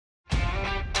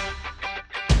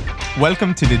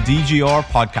Welcome to the DGR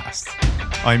podcast.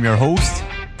 I'm your host,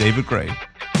 David Gray.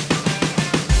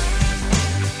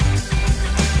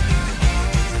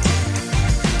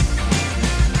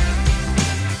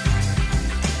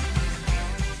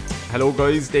 Hello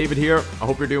guys, David here. I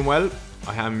hope you're doing well.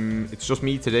 It's just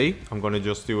me today. I'm going to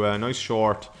just do a nice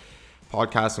short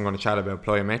podcast. I'm going to chat about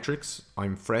plyometrics.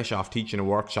 I'm fresh off teaching a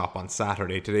workshop on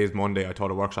Saturday. Today is Monday. I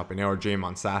taught a workshop in our gym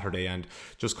on Saturday, and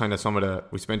just kind of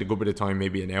we spent a good bit of time,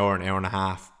 maybe an hour and a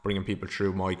half, bringing people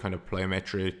through my kind of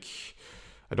plyometric,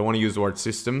 I don't want to use the word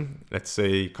system, let's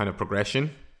say kind of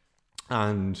progression.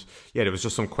 And yeah, there was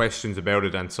just some questions about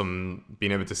it, and some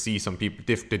being able to see some people,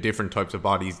 the different types of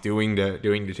bodies doing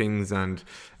the things, and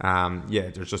yeah,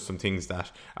 there's just some things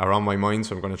that are on my mind,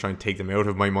 so I'm going to try and take them out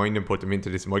of my mind and put them into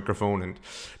this microphone, and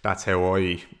that's how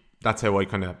I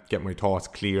kind of get my thoughts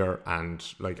clear, and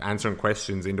like answering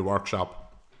questions in the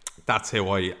workshop. That's how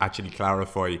I actually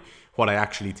clarify what I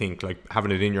actually think. Like,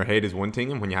 having it in your head is one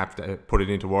thing, and when you have to put it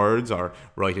into words or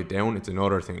write it down, it's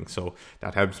another thing. So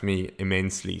that helps me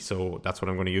immensely. So that's what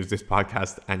I'm going to use this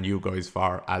podcast and you guys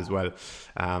for as well.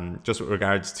 Just with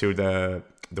regards to the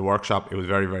workshop, it was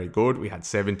very, very good. We had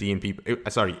 17 people.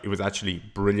 It was actually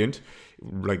brilliant,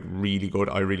 like really good.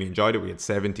 I really enjoyed it. We had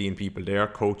 17 people there: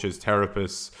 coaches,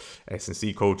 therapists,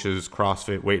 S&C coaches,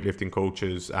 CrossFit, weightlifting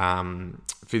coaches,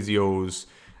 physios,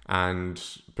 and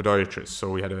podiatrists. So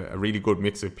we had a really good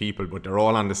mix of people, but they're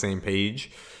all on the same page,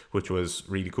 which was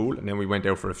really cool. And then we went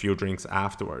out for a few drinks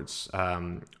afterwards.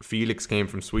 Felix came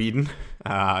from Sweden,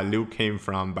 Luke came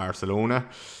from Barcelona,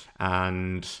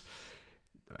 and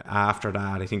after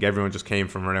that I think everyone just came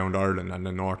from around Ireland and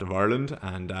the north of Ireland,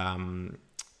 and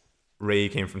Ray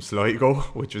came from Sligo,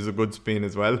 which was a good spin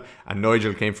as well, and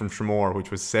Nigel came from Tramore,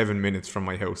 which was 7 minutes from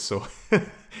my house. So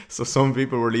so some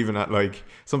people were leaving at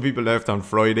some people left on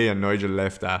Friday, and Nigel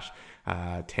left at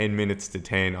 10 minutes to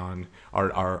 10 on,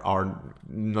 or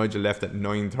Nigel left at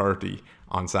 9:30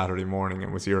 on Saturday morning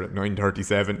and was here at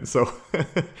 9:37. So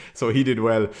so he did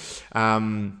well.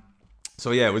 So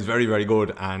yeah, it was very, very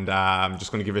good. And I'm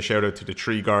just going to give a shout out to the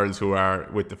three girls who are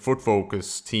with the Foot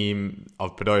Focus team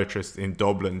of podiatrists in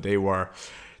Dublin.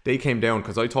 They came down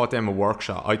because I taught them a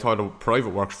workshop. I taught a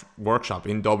private workshop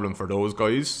in Dublin for those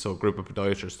guys. So a group of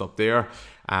podiatrists up there,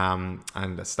 and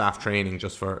a staff training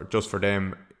just for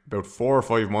them about 4 or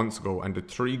 5 months ago. And the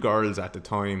three girls at the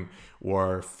time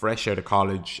were fresh out of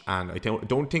college, and I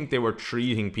don't think they were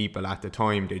treating people at the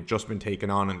time. They'd just been taken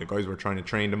on, and the guys were trying to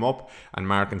train them up. And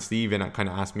Mark and Stephen kind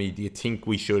of asked me, do you think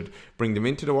we should bring them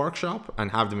into the workshop and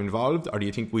have them involved, or do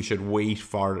you think we should wait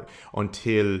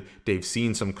until they've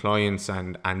seen some clients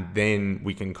and then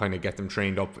we can kind of get them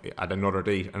trained up at another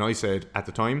date? And I said at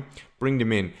the time, bring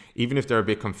them in. Even if they're a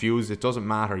bit confused, it doesn't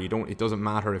matter. It doesn't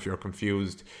matter if you're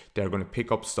confused. They're going to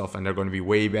pick up stuff, and they're going to be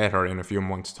way better in a few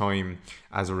months' time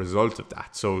as a result of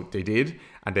that. So they did.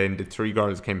 And then the three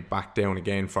girls came back down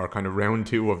again for kind of round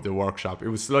 2 of the workshop. It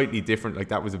was slightly different. Like,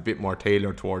 that was a bit more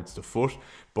tailored towards the foot.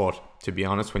 But to be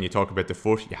honest, when you talk about the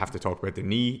foot, you have to talk about the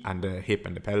knee and the hip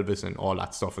and the pelvis and all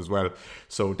that stuff as well.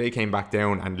 So they came back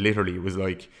down, and literally it was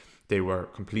like they were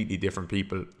completely different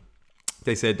people.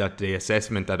 They said that the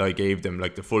assessment that I gave them,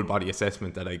 like the full body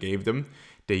assessment that I gave them,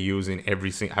 they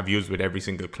have used with every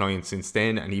single client since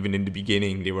then. And even in the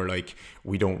beginning, they were like,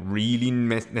 we don't really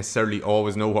necessarily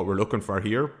always know what we're looking for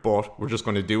here, but we're just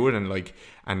going to do it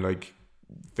and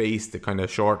face the kind of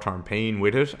short-term pain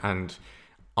with it. And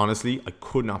honestly, I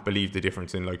could not believe the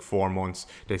difference in like 4 months.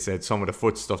 They said some of the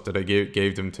foot stuff that I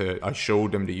gave them I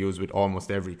showed them to use with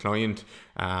almost every client.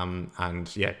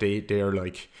 And yeah, they're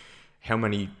like, how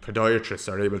many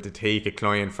podiatrists are able to take a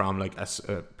client from like a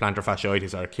plantar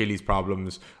fasciitis or Achilles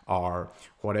problems or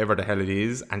whatever the hell it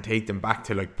is, and take them back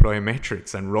to like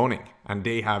plyometrics and running? And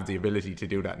they have the ability to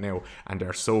do that now, and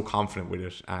they're so confident with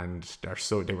it, and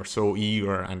they were so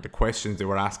eager, and the questions they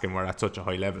were asking were at such a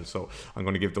high level. So I'm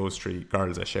going to give those three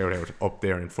girls a shout out up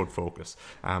there in Foot Focus.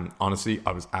 Honestly,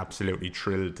 I was absolutely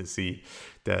thrilled to see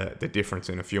the difference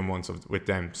in a few months with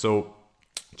them. So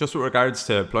just with regards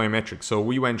to plyometrics, so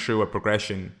we went through a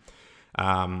progression,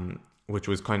 which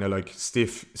was kind of like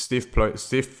stiff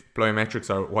plyometrics,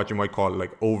 or what you might call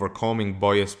like overcoming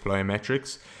bias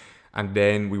plyometrics. And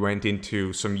then we went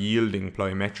into some yielding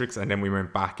plyometrics, and then we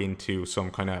went back into some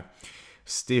kind of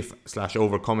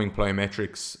stiff/overcoming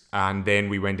plyometrics. And then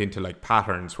we went into like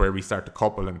patterns where we start to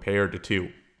couple and pair the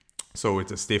two. So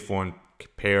it's a stiff one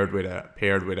paired with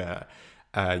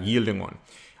a yielding one,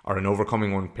 or an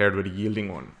overcoming one paired with a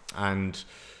yielding one. And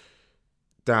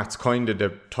that's kind of the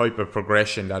type of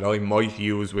progression that I might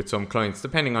use with some clients,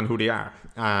 depending on who they are.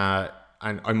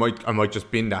 I might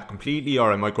just bin that completely,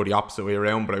 or I might go the opposite way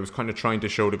around. But I was kind of trying to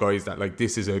show the guys that like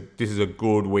this is a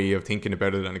good way of thinking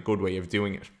about it and a good way of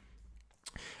doing it.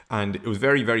 And it was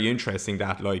very, very interesting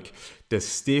that like the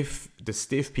stiff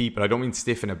people, I don't mean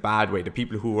stiff in a bad way, the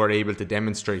people who were able to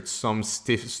demonstrate some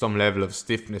level of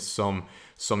stiffness, some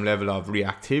level of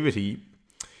reactivity,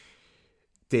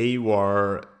 they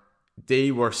were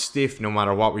stiff no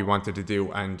matter what we wanted to do.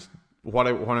 And what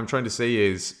I'm trying to say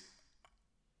is,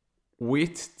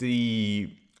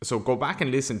 so go back and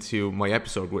listen to my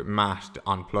episode with Matt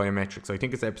on plyometrics. I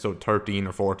think it's episode 13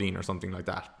 or 14 or something like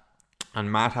that. And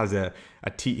Matt has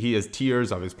he has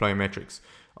tiers of his plyometrics,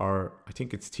 or I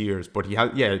think it's tiers, but he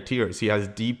has tiers. He has a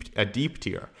deep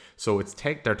tier. So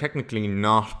they're technically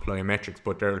not plyometrics,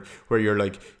 but they're where you're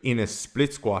like in a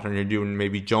split squat and you're doing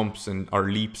maybe jumps or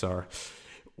leaps or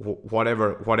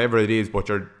whatever it is, but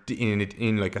you're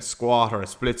in like a squat or a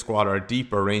split squat or a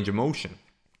deeper range of motion,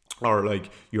 or like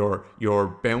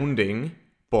you're bounding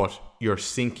but you're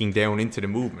sinking down into the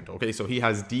movement. Okay, so he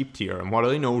has deep tier, and what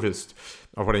I notice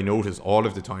all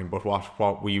of the time, but what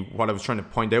I was trying to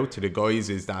point out to the guys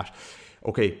is that,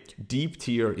 okay, deep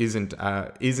tier isn't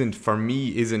for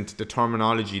me isn't the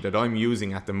terminology that I'm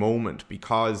using at the moment,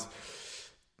 because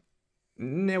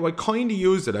now I kind of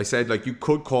used it. I said like you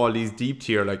could call these deep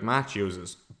tier like Matt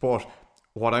uses, but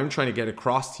what I'm trying to get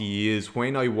across to you is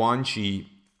when I want you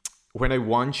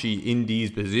in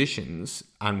these positions,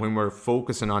 and when we're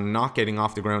focusing on not getting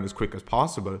off the ground as quick as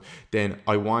possible, then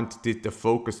I want the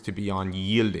focus to be on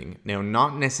yielding. Now,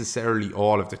 not necessarily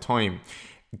all of the time.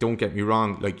 Don't get me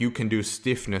wrong, like you can do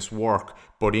stiffness work,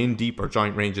 but in deeper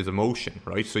joint ranges of motion,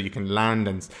 right? So you can land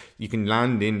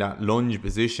in that lunge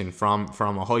position from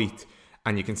a height,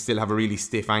 and you can still have a really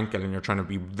stiff ankle, and you're trying to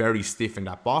be very stiff in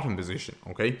that bottom position,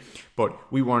 okay? But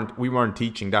we weren't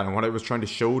teaching that, and what I was trying to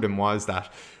show them was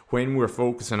that when we're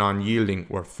focusing on yielding,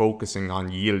 we're focusing on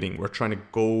yielding. We're trying to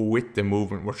go with the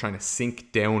movement. We're trying to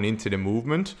sink down into the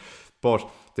movement. But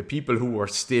the people who were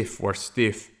stiff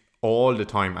all the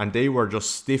time, and they were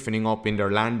just stiffening up in their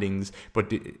landings. But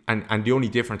the only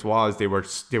difference was they were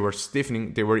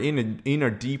stiffening. They were in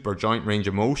a deeper joint range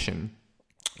of motion,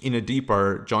 in a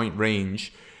deeper joint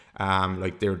range.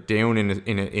 Like they're down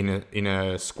in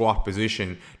a squat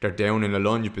position. They're down in a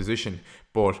lunge position,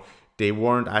 but they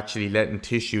weren't actually letting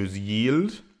tissues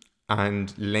yield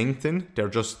and lengthen. They're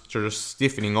just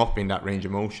stiffening up in that range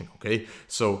of motion. Okay,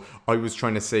 so I was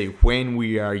trying to say, when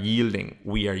we are yielding,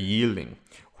 we are yielding.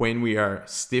 When we are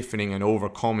stiffening and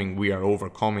overcoming, we are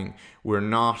overcoming. We're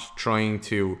not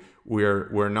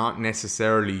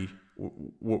necessarily.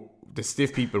 The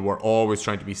stiff people were always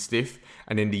trying to be stiff,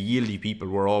 and then the yieldy people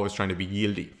were always trying to be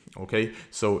yieldy. Okay,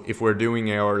 so if we're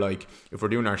doing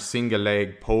our single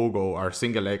leg pogo or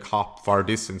single leg hop for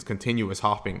distance, continuous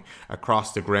hopping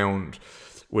across the ground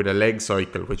with a leg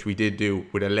cycle, which we did do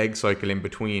with a leg cycle in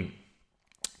between,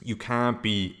 you can't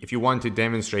be, if you want to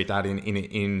demonstrate that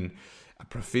in a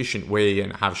proficient way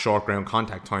and have short ground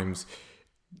contact times,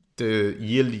 the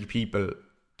yieldy people,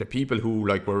 the people who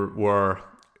like were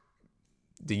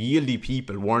the yieldy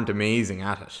people weren't amazing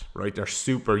at it, right? They're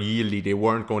super yieldy. They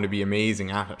weren't going to be amazing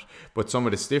at it. But some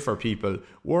of the stiffer people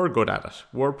were good at it,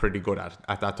 were pretty good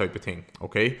at that type of thing,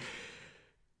 okay?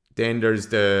 Then there's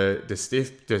the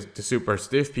super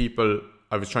stiff people.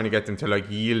 I was trying to get them to like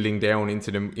yielding down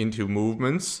into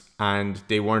movements, and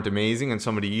they weren't amazing, and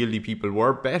some of the yieldy people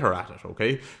were better at it,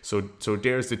 okay? So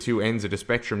there's the two ends of the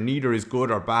spectrum. Neither is good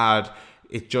or bad.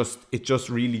 It just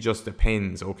really just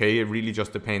depends, okay? It really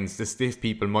just depends. The stiff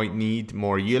people might need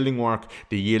more yielding work.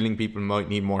 The yielding people might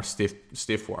need more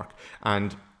stiff work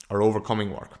or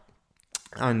overcoming work.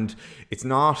 And it's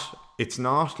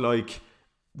not like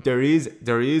there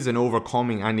is an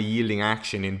overcoming and a yielding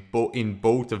action in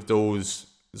both of those.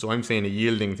 So I'm saying a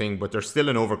yielding thing, but there's still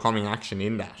an overcoming action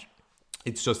in that.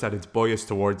 It's just that it's biased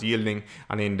towards yielding,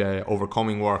 and in the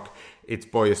overcoming work, it's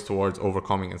biased towards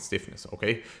overcoming and stiffness,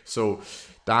 okay? So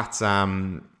that's,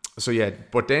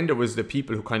 but then there was the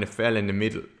people who kind of fell in the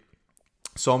middle.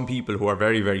 Some people who are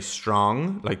very, very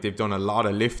strong, like they've done a lot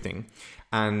of lifting.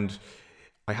 And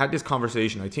I had this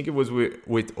conversation, I think it was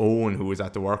with Owen, who was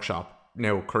at the workshop.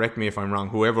 Now, correct me if I'm wrong.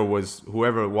 Whoever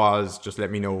it was, just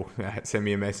let me know. Send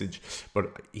me a message.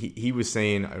 But he was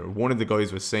saying, one of the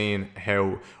guys was saying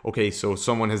how, okay, so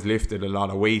someone has lifted a lot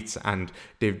of weights and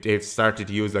they've started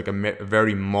to use like a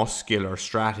very muscular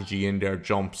strategy in their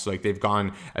jumps. Like they've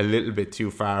gone a little bit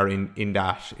too far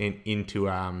into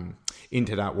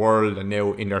into that world, and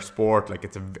now in their sport, like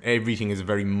everything is a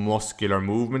very muscular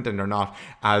movement, and they're not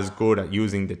as good at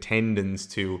using the tendons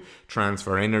to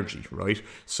transfer energy, right?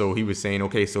 So he was saying,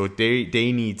 okay, so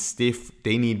they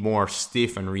need more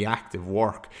stiff and reactive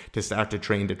work to start to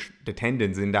train the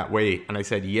tendons in that way. And I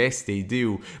said, yes, they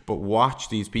do, but watch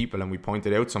these people. And we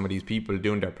pointed out some of these people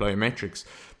doing their plyometrics,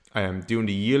 doing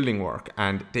the yielding work,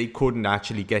 and they couldn't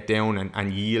actually get down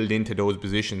and yield into those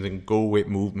positions and go with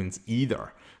movements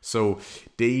either. So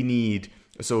they need,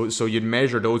 so you'd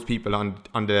measure those people on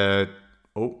the,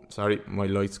 oh, sorry, my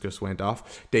lights just went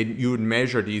off. You would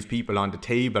measure these people on the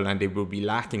table, and they would be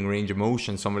lacking range of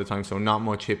motion some of the time. So not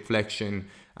much hip flexion,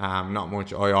 not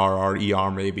much IR or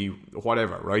ER, maybe,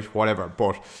 whatever, right? Whatever,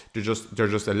 but they're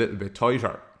just a little bit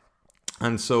tighter.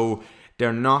 And so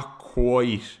they're not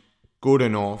quite good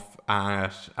enough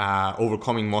at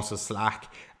overcoming muscle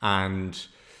slack and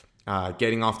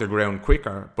getting off the ground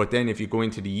quicker. But then if you go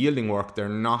into the yielding work, they're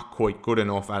not quite good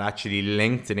enough at actually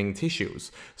lengthening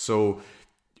tissues. So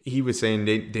he was saying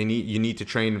you need to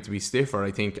train them to be stiffer, I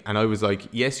think. And I was like,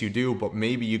 yes, you do, but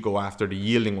maybe you go after the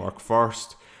yielding work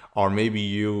first, or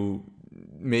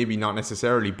maybe not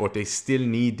necessarily, but they still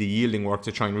need the yielding work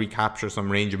to try and recapture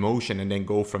some range of motion and then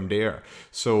go from there.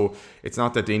 So it's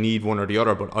not that they need one or the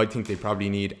other, but I think they probably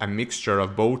need a mixture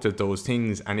of both of those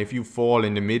things. And if you fall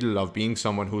in the middle of being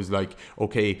someone who's like,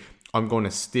 okay, I'm going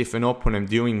to stiffen up when I'm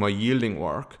doing my yielding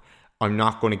work, I'm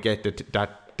not going to get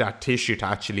that tissue to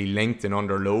actually lengthen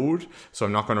under load, so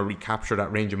I'm not going to recapture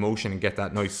that range of motion and get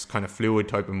that nice kind of fluid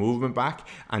type of movement back.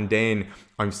 And then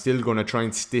I'm still going to try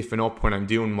and stiffen up when I'm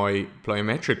doing my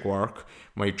plyometric work,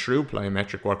 my true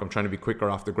plyometric work. I'm trying to be quicker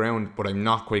off the ground, but I'm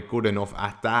not quite good enough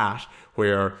at that,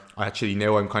 where actually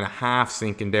now I'm kind of half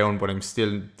sinking down, but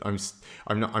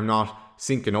I'm not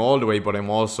sinking all the way, but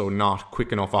I'm also not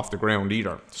quick enough off the ground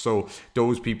either. So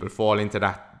those people fall into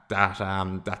that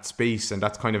space, and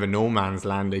that's kind of a no man's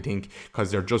land, I think,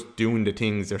 because they're just doing the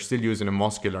things. They're still using a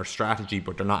muscular strategy,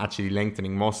 but they're not actually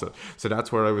lengthening muscle. So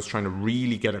that's where I was trying to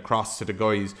really get across to the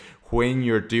guys: when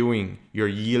you're doing your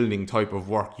yielding type of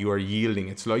work, you are yielding.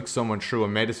 It's like someone threw a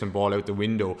medicine ball out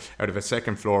of a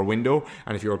second floor window,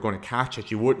 and if you were going to catch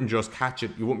it, you wouldn't just catch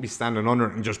it, you wouldn't be standing under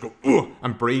it and just go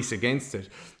and brace against it.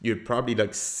 You'd probably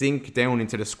like sink down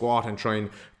into the squat and try and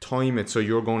time it so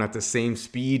you're going at the same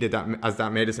speed as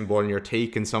that medicine ball, and you're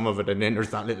taking some of it, and then there's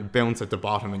that little bounce at the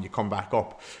bottom and you come back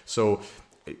up. So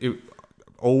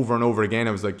over and over again,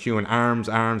 I was like cueing arms,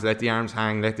 let the arms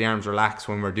hang, let the arms relax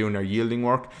when we're doing our yielding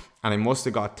work. And I must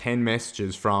have got 10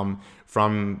 messages from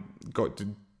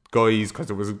guys, because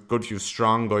there was a good few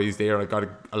strong guys there. I got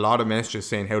a lot of messages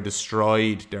saying how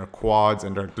destroyed their quads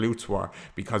and their glutes were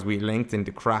because we lengthened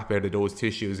the crap out of those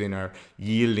tissues in our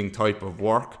yielding type of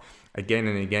work. Again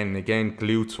and again and again,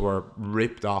 glutes were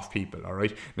ripped off people, all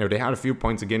right? Now, they had a few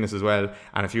pints of Guinness as well,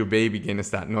 and a few baby Guinness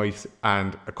that night,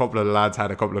 and a couple of the lads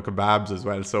had a couple of kebabs as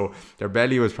well, so their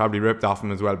belly was probably ripped off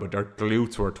them as well, but their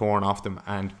glutes were torn off them,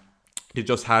 and they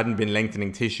just hadn't been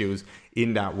lengthening tissues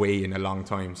in that way in a long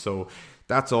time. So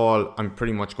that's all I'm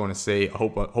pretty much going to say.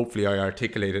 Hopefully I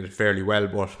articulated it fairly well,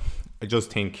 but I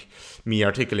just think me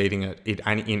articulating it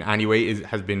in any way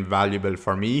has been valuable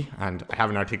for me, and I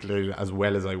haven't articulated it as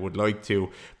well as I would like to,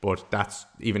 but that's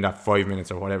even that 5 minutes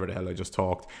or whatever the hell I just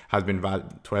talked has been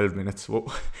 12 minutes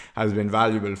has been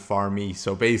valuable for me.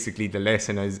 So basically the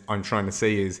lesson I'm trying to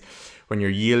say is, when you're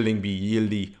yielding, be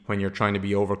yieldy. When you're trying to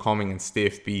be overcoming and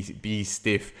stiff, be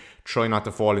stiff. Try not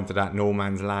to fall into that no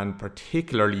man's land,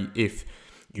 particularly if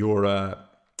you're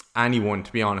anyone,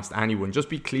 to be honest, anyone. Just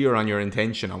be clear on your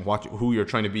intention, on who you're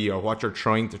trying to be, or what you're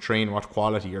trying to train, what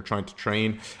quality you're trying to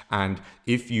train. And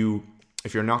if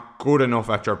you're not good enough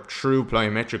at your true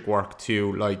plyometric work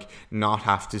to like not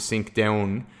have to sink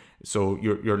down, so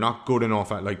you're not good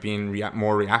enough at like being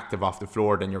more reactive off the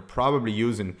floor, then you're probably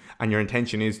using, and your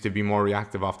intention is to be more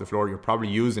reactive off the floor, you're probably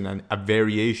using a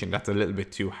variation that's a little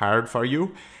bit too hard for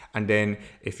you. And then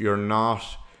if you're not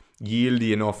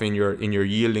yieldy enough in your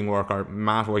yielding work, or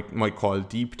Matt might call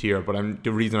deep tier, but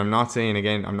the reason I'm not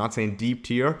saying deep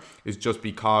tier is just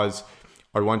because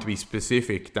I want to be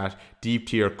specific that deep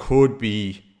tier could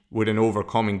be with an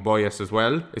overcoming bias as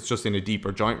well. It's just in a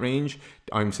deeper joint range.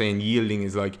 I'm saying yielding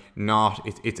is like not,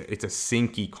 it's a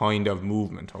sinky kind of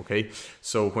movement, okay?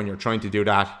 So when you're trying to do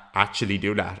that, actually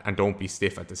do that and don't be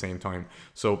stiff at the same time.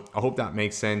 So I hope that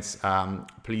makes sense.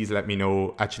 Please let me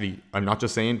know. Actually, I'm not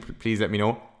just saying, please let me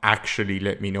know. Actually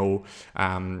let me know.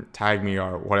 Tag me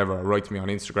or whatever, or write to me on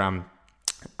Instagram.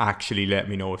 Actually let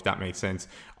me know if that makes sense,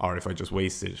 or if I just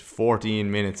wasted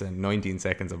 14 minutes and 19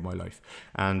 seconds of my life.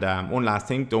 And one last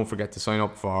thing, don't forget to sign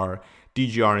up for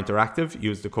DGR Interactive.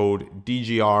 Use the code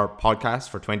DGR Podcast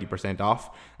for 20%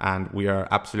 off, and we are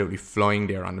absolutely flying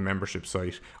there on the membership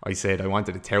site. I said I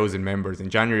wanted 1,000 members. In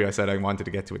January, I said I wanted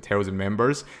to get to 1,000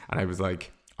 members, and I was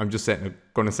like, I'm just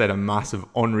going to set a massive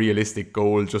unrealistic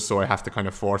goal just so I have to kind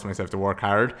of force myself to work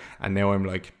hard. And now I'm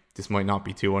like, this might not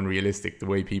be too unrealistic the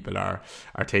way people are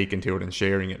taking to it and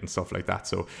sharing it and stuff like that.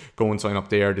 So go and sign up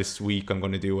there. This week I'm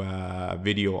going to do a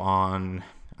video on,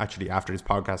 actually after this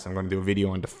podcast, I'm going to do a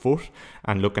video on the foot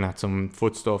and looking at some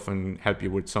foot stuff and help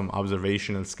you with some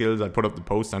observational skills. I'll put up the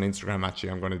post on Instagram.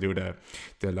 Actually, I'm going to do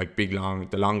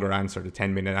the longer answer, the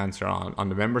 10-minute answer on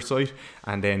the member site.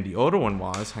 And then the other one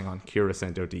was, hang on, Kira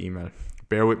sent out the email.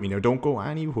 Bear with me now, don't go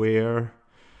anywhere.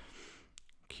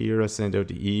 Kira sent out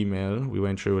the email. We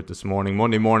went through it this morning.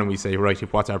 Monday morning we say, right,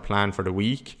 what's our plan for the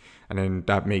week? And then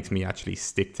that makes me actually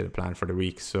stick to the plan for the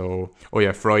week. So,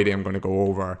 Friday I'm going to go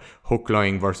over hook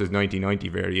line versus 90-90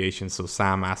 variations. So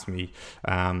Sam asked me,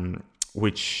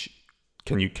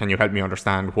 can you help me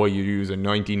understand why you use a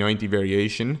 90-90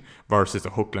 variation versus a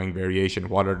hook line variation?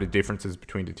 What are the differences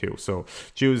between the two? So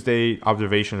Tuesday,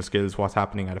 observational skills, what's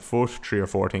happening at a foot, 3 or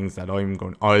 4 things that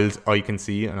I can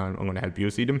see, and I'm going to help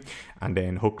you see them. And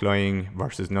then hook line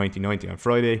versus 90-90 on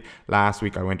Friday. Last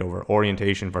week I went over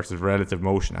orientation versus relative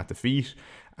motion at the feet.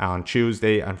 On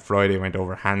Tuesday and Friday went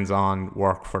over hands-on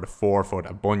work for the forefoot,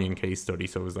 a bunion case study.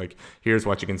 So it was like, here's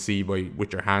what you can see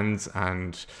with your hands,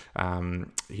 and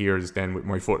here's then with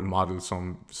my foot and model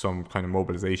some kind of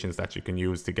mobilizations that you can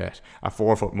use to get a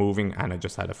forefoot moving. And I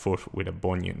just had a foot with a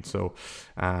bunion. So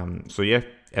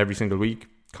every single week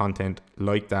content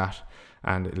like that,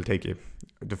 and it'll take you.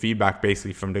 The feedback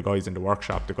basically from the guys in the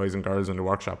workshop, the guys and girls in the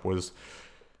workshop was,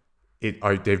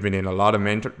 they've been in a lot of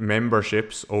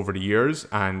memberships over the years,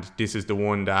 and this is the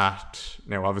one that,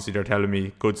 now obviously they're telling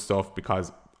me good stuff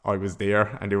because I was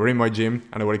there and they were in my gym,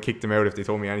 and I would have kicked them out if they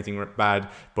told me anything bad,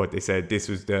 but they said this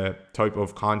was the type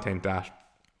of content that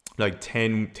like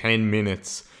 10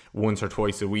 minutes once or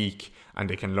twice a week, and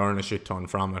they can learn a shit ton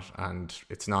from it, and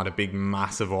it's not a big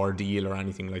massive ordeal or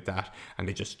anything like that, and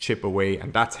they just chip away,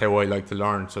 and that's how I like to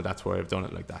learn, so that's why I've done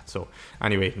it like that. So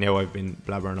anyway, now I've been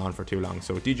blabbering on for too long.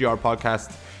 So DGR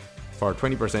Podcast for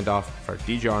 20% off for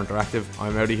DGR Interactive.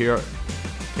 I'm out of here.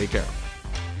 Take care.